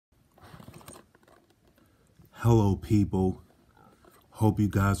Hello, people. Hope you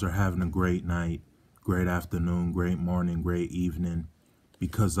guys are having a great night, great afternoon, great morning, great evening,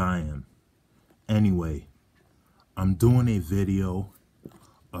 because I am. Anyway, I'm doing a video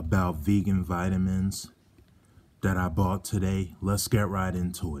about vegan vitamins that I bought today. Let's get right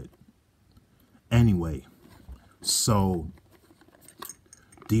into it. Anyway, so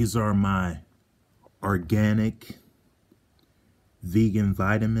these are my organic vegan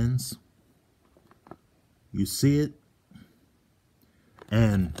vitamins. You see it?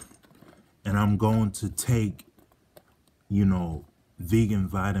 And I'm going to take, vegan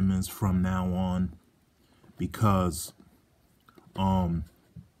vitamins from now on, because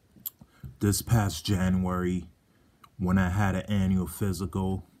this past January, when I had an annual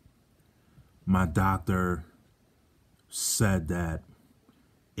physical, my doctor said that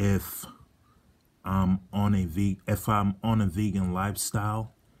if I'm on a vegan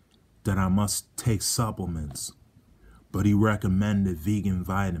lifestyle, that I must take supplements. But he recommended vegan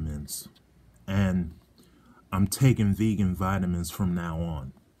vitamins, and I'm taking vegan vitamins from now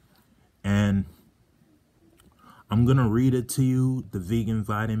on. And I'm gonna read it to you, the vegan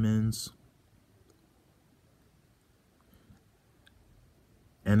vitamins.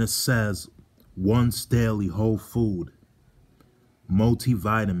 And it says, once daily whole food,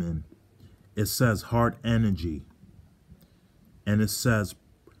 multivitamin. It says heart energy. And it says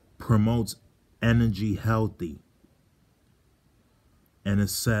promotes energy healthy. And it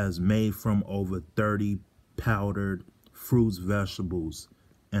says made from over 30 powdered fruits, vegetables,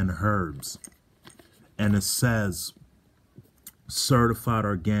 and herbs. And it says certified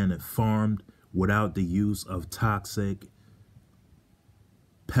organic, farmed without the use of toxic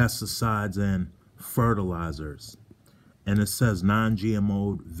pesticides and fertilizers. And it says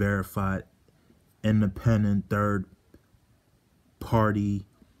non-GMO, verified, independent, third-party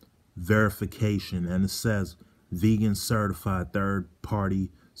verification. And it says vegan certified,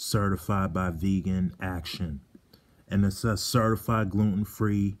 third-party certified by Vegan Action. And it says certified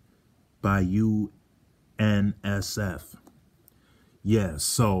gluten-free by UNSF. Yeah,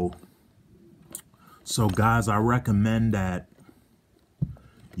 so guys, I recommend that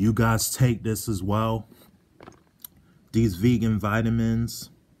you guys take this as well, these vegan vitamins,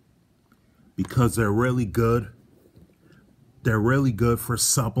 because they're really good. They're really good for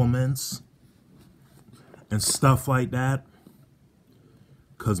supplements and stuff like that,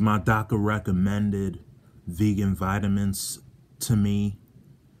 because my doctor recommended vegan vitamins to me,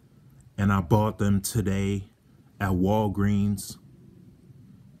 and I bought them today at Walgreens,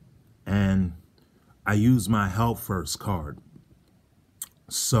 and I use my Health First card.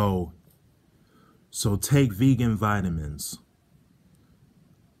 So take vegan vitamins.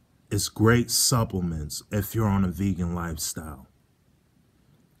 It's great supplements if you're on a vegan lifestyle.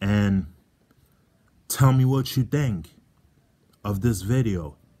 And tell me what you think of this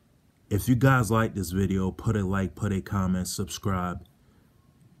video. If you guys like this video, put a like, put a comment, subscribe.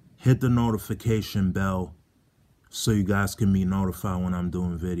 Hit the notification bell so you guys can be notified when I'm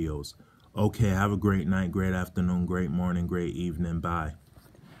doing videos. Okay, have a great night, great afternoon, great morning, great evening. Bye.